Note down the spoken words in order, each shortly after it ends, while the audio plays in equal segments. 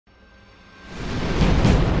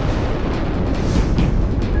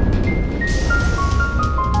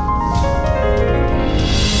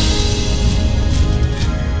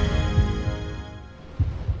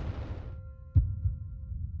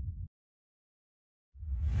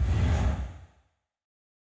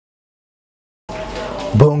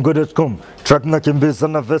Bongo.com, track na kimbiza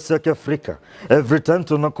na verse ya Kiafrika. Every time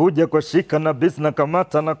tunakuja kwa shika na biz na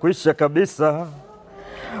kamata na kuisha kabisa.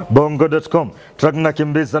 Bongo.com, track na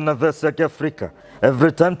kimbiza na verse ya Kiafrika.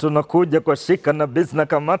 Every time tunakuja kwa shika na biz na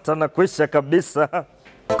kamata na kuisha kabisa.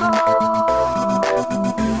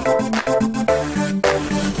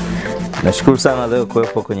 Nashukuru sana leo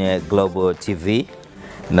kuwepo kwenye Global TV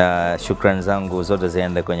na shukrani zangu zote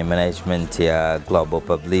ziende kwenye management ya Global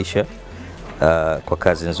Publisher kwa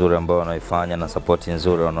kazi nzuri ambayo wanaifanya na support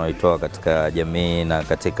nzuri wanaoitoa katika jamii na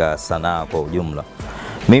katika sanaa kwa ujumla.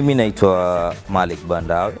 Mimi naitwa Malick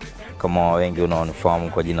Bandawe, kama wengi unaonifahamu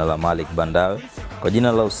kwa jina la Malick Bandawe. Kwa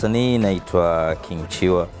jina la usanii naitwa King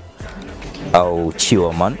Chiwa au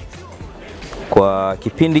Chiwa Man. Kwa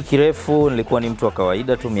kipindi kirefu nilikuwa ni mtu wa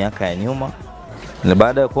kawaida tu miaka ya nyuma. Na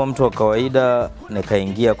baada ya kuwa mtu wa kawaida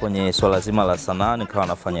nikaingia kwenye swala zima la sanaa, nikawa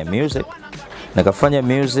nafanya music. Nikafanya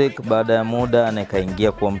music, baada ya muda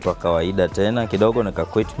nikaingia kuwa mtu wa kawaida tena kidogo, nika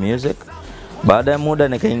quit music. Baada ya muda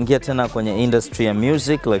nikaingia tena kwenye industry ya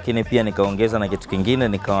music, lakini pia nikaongeza na kitu kingine,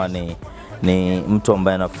 nikawa ni mtu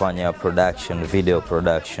ambaye anafanya production, video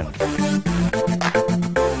production.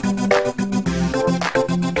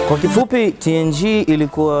 Kwa kifupi, TNG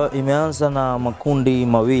ilikuwa imeanza na makundi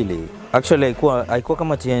mawili. Actually haikuwa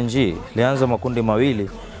kama TNG, ilianza makundi mawili.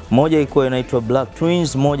 Moja ilikuwa inaitwa Black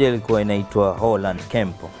Twins, moja ilikuwa inaitwa Holland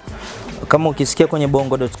Camp. Kama ukisikia kwenye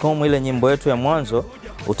Bongo.com ile nyimbo yetu ya mwanzo,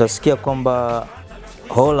 utasikia kwamba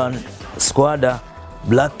Holland Squad,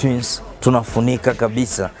 Black Twins tunafunika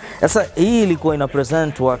kabisa. Sasa hii ilikuwa ina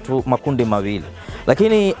present watu makundi mawili.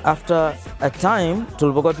 Lakini after a time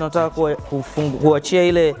tulipokuwa tunataka kuachia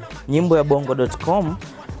ile nyimbo ya Bongo.com,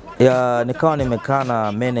 nikawa nimekaa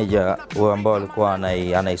na manager ambao alikuwa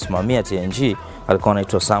anaisimamia TNG, alikuwa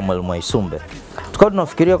anaitwa Samuel Mwaisumbe. Tukawa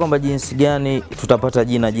tunafikiria kwamba jinsi gani tutapata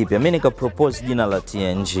jina jipya. Mimi nika propose jina la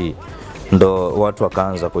TNG. Ndo watu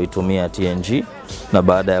wakaanza kuitumia TNG, na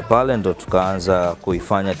baada ya pale ndo tukaanza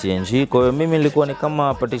kuifanya TNG. Kwa hiyo mimi nilikuwa ni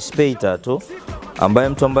kama participator tu,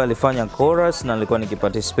 mtu ambaye alifanya chorus, na nilikuwa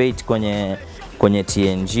nikiparticipate kwenye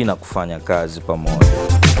TNG na kufanya kazi pamoja.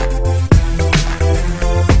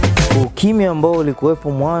 Ukimya ambao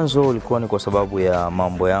ulikuwepo mwanzo ulikuwa ni kwa sababu ya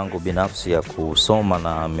mambo yangu binafsi ya kusoma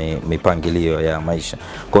na mipangilio ya maisha.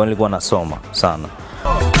 Kwa hiyo nilikuwa nasoma sana.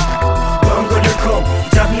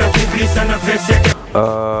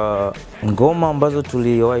 Ngoma ambazo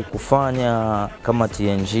tuliwahi kufanya kama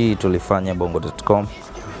TNG, tulifanya Bongo.com,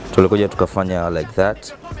 tulikuja tukafanya Like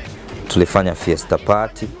That, tulifanya Fiesta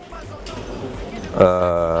Party.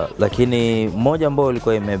 Lakini moja ambayo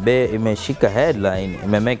ilikuwa imeshika headline,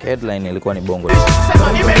 imemake headline, ilikuwa ni Bongo.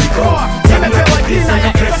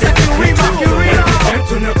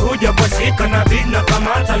 Tunakuja kwa shika na bila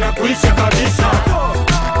kamata na kuisha kabisa.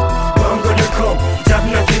 Bongo.com,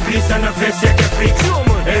 tabna kibisa na verse ya Kiafrika.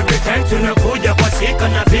 Every time tunakuja kwa shika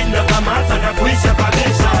na bila kamata na kuisha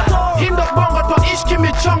kabisa. Hindo Bongo twaishi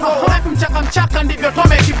kimichongo, life mchaka ndivyo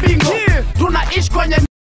tome kipingo. Tunaishi kwenye.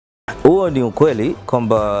 Huo ni ukweli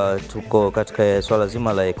kwamba tuko katika swala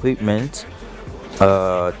zima la equipment,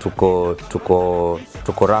 tuko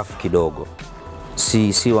rough kidogo,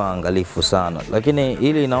 si waangalifu sana, lakini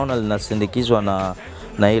hili naona linasindikizwa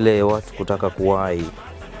na ile watu kutaka kuwahi.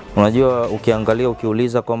 Unajua, ukiangalia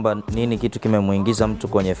ukiuliza kwamba nini kitu kimemuingiza mtu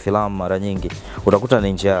kwenye filamu, mara nyingi utakuta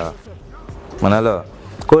ni njaa. Unaelewa?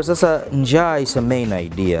 Kwa hiyo sasa njaa is a main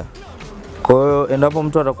idea. Kwa hiyo endapo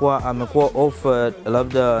mtu atakuwa amekuwa offered,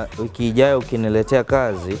 labda wiki ijayo ukiniletea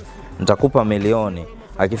kazi nitakupa milioni,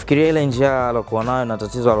 akifikiria ile njaa alokuwa nayo na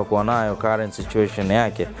tatizo alokuwa nayo, current situation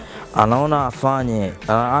yake, anaona afanye,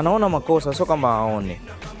 anaona makosa, sio kama haoni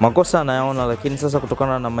makosa, anayaona, lakini sasa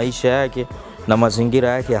kutokana na maisha yake na mazingira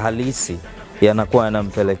yake halisi yanakuwa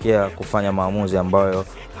yanampelekea kufanya maamuzi ambayo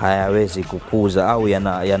hayawezi kukuza au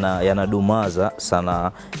yanadumaza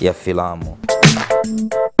sana ya filamu.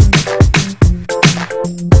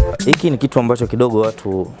 Hiki ni kitu ambacho kidogo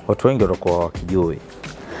watu wengi watakuwa wakijui,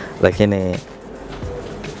 lakini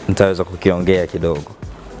nitaweza kukiongea kidogo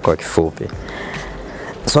kwa kifupi.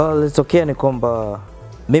 Swala lilitokea ni kwamba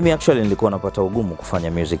mimi actually nilikuwa napata ugumu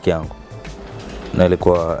kufanya music yangu, na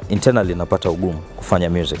ilikuwa internally napata ugumu kufanya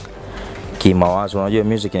music kimawazo. Unajua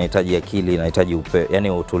music inahitaji akili, inahitaji yani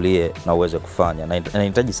utulie na uweze kufanya, na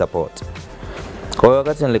inahitaji support. Kwa hiyo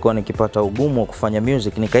wakati nilikuwa nikipata ugumu wa kufanya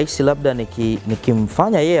music, nikahisi labda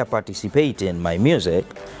nikimfanya yeye participate in my music,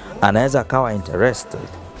 anaweza akawa interested.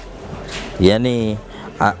 Yani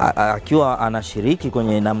akiwa anashiriki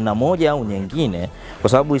kwenye namna moja au nyingine, kwa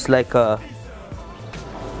sababu it's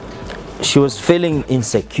she was feeling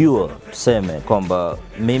insecure, tuseme kwamba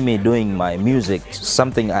mimi doing my music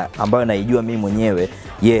something ambayo naijua mimi mwenyewe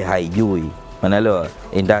ye haijui, unaelewa,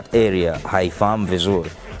 in that area haifahamu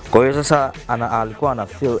vizuri. Kwa hiyo sasa alikuwa ana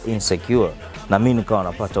feel insecure na mimi nikawa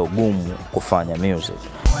napata ugumu kufanya music.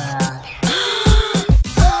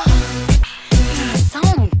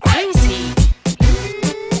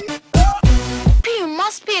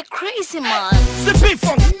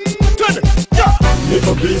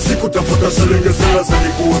 Niko busy kutafuta shilingi sasa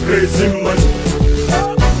nikuwa crazy man.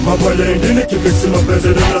 Mambo yengine kibisi mapenzi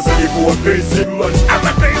nasa nikuwa crazy man. I'm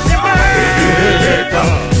a crazy man.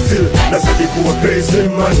 Still nasa nikuwa crazy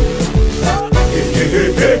man.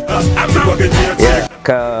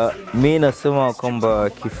 Mimi nasema kwamba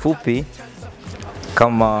kifupi,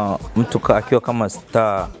 kama mtu akiwa kama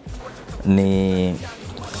star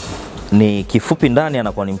ni kifupi ndani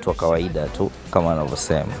anakuwa ni mtu wa kawaida tu kama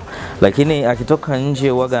anavyosema, lakini akitoka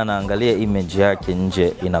nje waga anaangalia image yake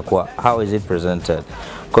nje inakuwa how is it presented.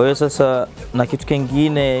 Kwa hiyo sasa, na kitu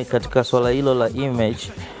kingine katika swala hilo la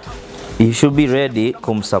image, you should be ready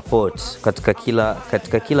kumsupport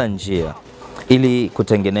katika kila njia ili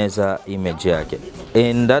kutengeneza image yake.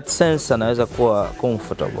 In that sense anaweza kuwa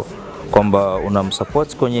comfortable kwamba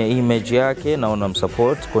unamsupport kwenye image yake na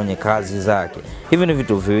unamsupport kwenye kazi zake. Hivi ni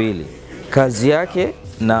vitu viwili, kazi yake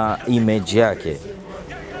na image yake.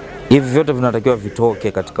 Hivi vyote vinatakiwa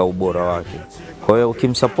vitoke katika ubora wake. Kwa hiyo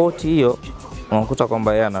ukimsupport hiyo, unakuta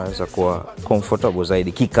kwamba yeye anaweza kuwa comfortable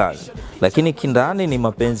zaidi kikazi. Lakini kindani ni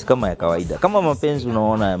mapenzi kama ya kawaida, kama mapenzi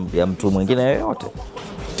unaona ya mtu mwingine yoyote.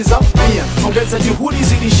 Ongeza juhudi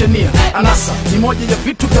zilishania. Anasa ni moja ya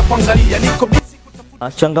vitu vya kuangalia. Niko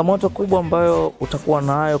changamoto kubwa ambayo utakuwa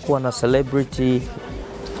nayo kuwa na celebrity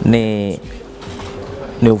ni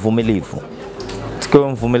uvumilivu. Tukiwa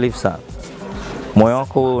mvumilivu sana, moyo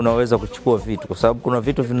wako unaweza kuchukua vitu, kwa sababu kuna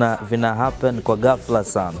vitu vina happen kwa ghafla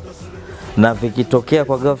sana, na vikitokea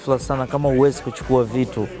kwa ghafla sana, kama uwezi kuchukua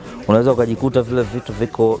vitu, unaweza ukajikuta vile vitu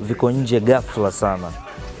viko nje ghafla sana.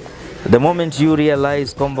 The moment you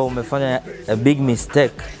realize kwamba umefanya a big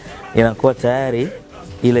mistake, inakuwa tayari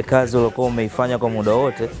ile kazi uliokuwa umeifanya kwa muda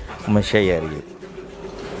wote umeshaiharibu.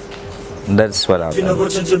 That's what happened.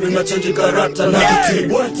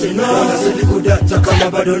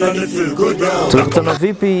 Tulikutana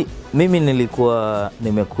vipi? Mimi nilikuwa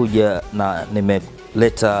nimekuja na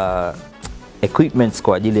nimeleta equipments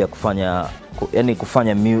kwa ajili ya kufanya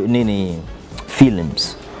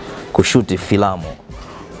films, kushuti filamu.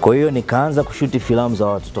 Kwa hiyo nikaanza kushuti filamu za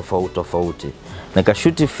watu tofauti.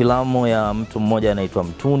 Nikashuti filamu ya mtu mmoja anaitwa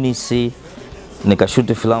Mtunisi,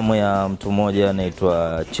 nikashuti filamu ya mtu mmoja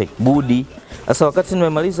anaitwa Chekbudi. Sasa wakati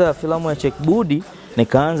nimemaliza filamu ya Chekbudi,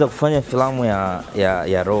 nikaanza kufanya filamu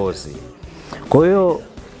ya Rozi. Kwa hiyo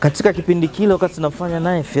katika kipindi kile wakati nafanya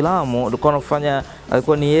naye filamu,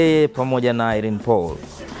 alikuwa ni yeye pamoja na Irene Paul.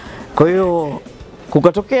 Kwa hiyo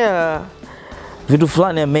kukatokea vitu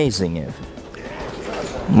fulani amazing hivi.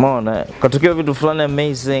 Umeona, katokea vitu fulani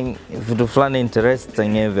amazing, vitu fulani interesting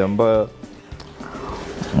hivi ambayo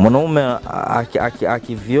mwanaume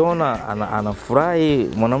akiviona anafurahi,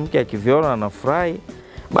 mwanamke akiviona anafurahi.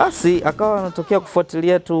 Basi akawa anatokea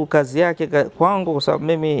kufuatilia tu kazi yake kwangu, kwa sababu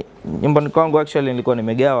mimi nyumbani kwangu actually nilikuwa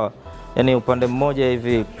nimegawa, yani upande mmoja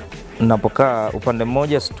hivi ninapokaa, upande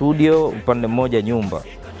mmoja studio, upande mmoja nyumba.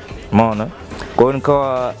 Umeona? Kwa hiyo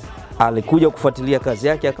nikawa alikuja kufuatilia kazi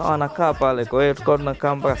yake, akawa anakaa pale. Kwa hiyo tukawa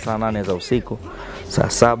tunakaa mpaka saa 8 za usiku, saa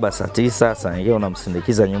 7, saa 9, saa nyingine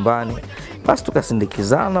unamsindikiza nyumbani. Basi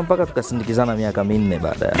tukasindikizana mpaka tukasindikizana miaka 4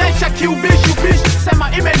 baadaye. Kesha kiubishi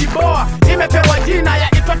sema imeliboa, imepewa jina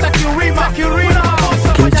ya itota kiurima.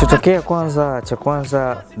 Kilichotokea cha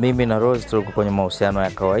kwanza mimi na Rozi tulikuwa kwenye mahusiano ya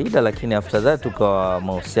kawaida, lakini after that tukawa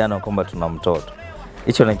mahusiano kwamba tuna mtoto.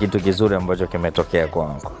 Hicho ni kitu kizuri ambacho kimetokea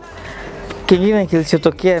kwangu. Kingine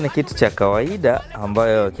kilichotokea ni kitu cha kawaida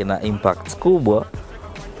ambayo kina impact kubwa,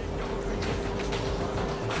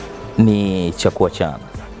 ni cha kuachana.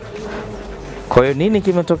 Kwa hiyo nini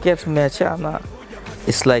kimetokea tumeachana?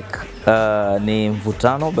 It's like ni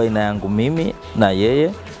mvutano baina yangu mimi na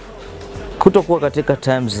yeye, kutokuwa katika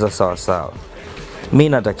times za sawa. Mimi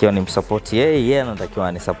natakiwa nimsupport yeye anatakiwa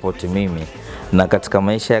anisupport mimi. Na katika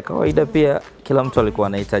maisha ya kawaida pia kila mtu alikuwa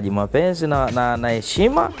anahitaji mapenzi na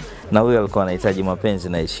heshima, na huyo alikuwa anahitaji mapenzi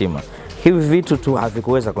na heshima. Hivi vitu tu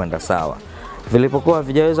havikuweza kwenda sawa. Vilipokuwa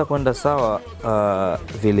havijaweza kwenda sawa,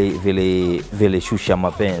 vilishusha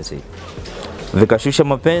mapenzi. Vikashusha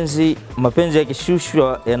mapenzi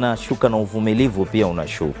yakishushwa yanashuka na uvumilivu pia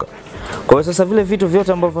unashuka. Kwa hiyo sasa vile vitu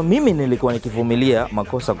vyote ambavyo mimi nilikuwa nikivumilia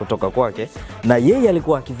makosa kutoka kwake na yeye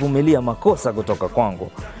alikuwa akivumilia makosa kutoka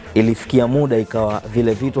kwangu, ilifikia muda ikawa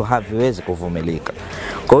vile vitu haviwezi kuvumilika.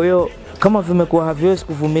 Kwa hiyo kama vimekuwa haviwezi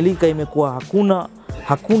kuvumilika, imekuwa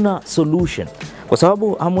hakuna solution, kwa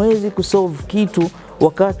sababu hamwezi kusolve kitu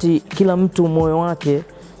wakati kila mtu moyo wake,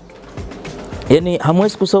 yani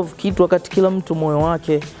hamwezi kusolve kitu wakati kila mtu moyo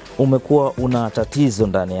wake umekuwa una tatizo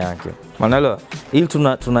ndani yake. Unaelewa? Ili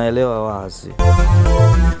tunaelewa wazi.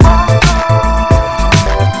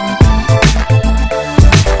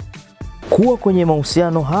 Kuwa kwenye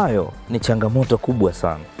mahusiano hayo ni changamoto kubwa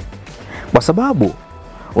sana. Kwa sababu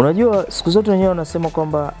unajua siku zote wenyewe wanasema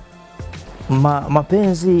kwamba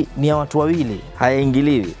mapenzi ni ya watu wawili,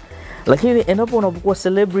 hayaingiliwi. Lakini endapo unapokuwa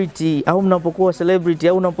celebrity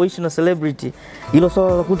au unapoishi na celebrity, hilo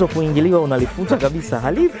swala la kutokuingiliwa unalifuta kabisa,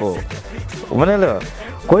 halipo. Umeelewa?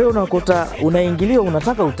 Kwa hiyo unakuta unaingiliwa,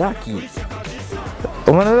 unataka utaki.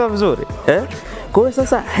 Umeelewa vizuri? Kwa hiyo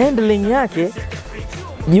sasa handling yake,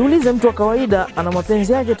 jiulize, mtu wa kawaida ana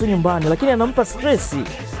mapenzi yake tu nyumbani, lakini anampa stress.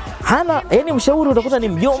 Hana, yani mshauri utakuta ni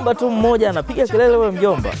mjomba tu mmoja anapiga kelele, wewe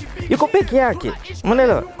mjomba yuko peke yake.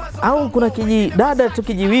 Umeelewa? Au kuna kijidada tu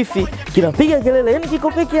kijiwifi kinapiga kelele, yani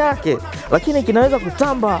kiko peke yake, lakini kinaweza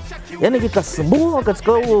kutamba, yani kikasumbua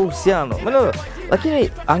katika huo uhusiano. Umeelewa?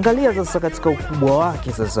 Lakini angalia sasa katika ukubwa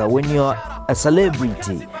wake sasa, when you are a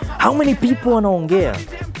celebrity, how many people wanaongea?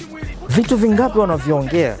 Vitu vingapi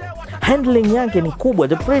wanaviongea? Handling yake ni kubwa,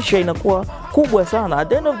 the pressure inakuwa kubwa sana. At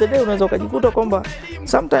the end of the day unaweza ukajikuta kwamba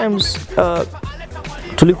sometimes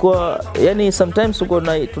sometimes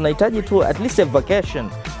tunahitaji tu at least a vacation.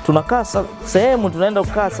 Tunakaa sehemu, tunaenda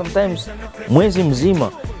kukaa sometimes mwezi mzima,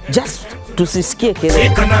 just tusisikie kelele.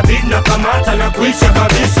 Kana bidna kamata na kuisha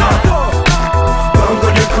kabisa.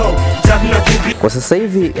 Kwa sasa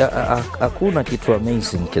hivi hakuna kitu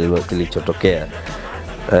amazing kilichotokea.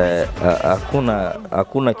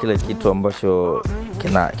 Hakuna kile kitu ambacho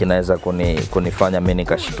kinaweza kunifanya mimi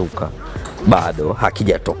nikashtuka. Bado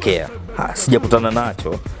hakijatokea. Sijakutana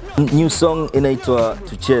nacho. New song inaitwa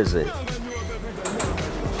Tucheze.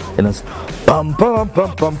 Pam pam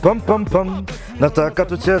pam pam pam pam pam, nataka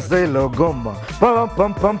tucheze ilo goma. Pam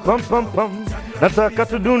pam pam pam pam pam, nataka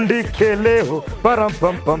tudundike leo. Pam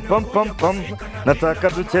pam pam pam pam pam,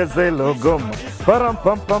 nataka tucheze ilo goma. Pam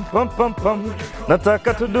pam pam pam pam pam,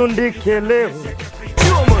 nataka tudundike leo.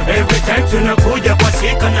 Every time tunakuja kwa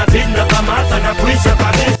shika na bidna kamata na kuisha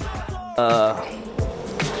kabisa.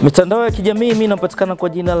 Mitandao ya kijamii mimi napatikana kwa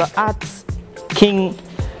jina la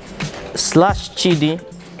 @king/chidi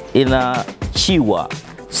inachiwa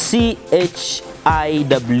CHIWAH.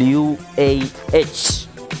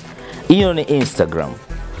 Hiyo ni Instagram.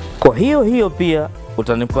 Kwa hiyo pia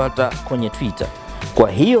utanipata kwenye Twitter.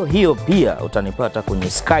 Kwa hiyo pia utanipata kwenye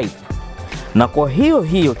Skype. Na kwa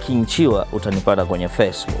hiyo King Chiwa utanipata kwenye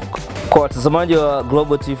Facebook. Kwa watazamaji wa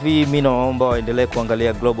Global TV, mimi naomba waendelee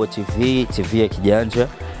kuangalia Global TV, TV ya kijanja.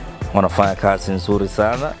 Wanafanya kazi nzuri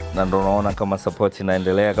sana, na ndio unaona kama support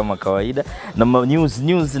inaendelea kama kawaida, na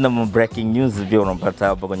news na breaking news pia unapata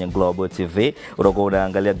hapa kwenye Global TV. Utakuwa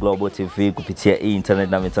unaangalia Global TV kupitia internet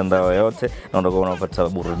na mitandao yote, na utakuwa unapata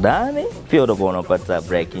burudani, pia utakuwa unapata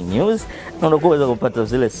breaking news, na utakuwa unaweza kupata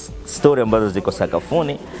zile story ambazo ziko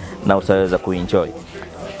sakafuni na utaweza kuenjoy.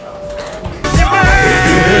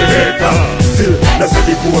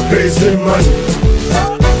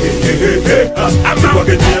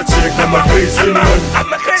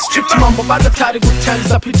 Strict mambo bado tari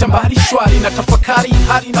kutenza pita mbali shwari na tafakari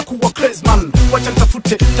hali na kuwa crazy man. Wacha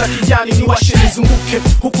nitafute takijani ni washe nizunguke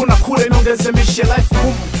huku na kule, niongeze mishe life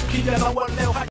boom kijana wa leo.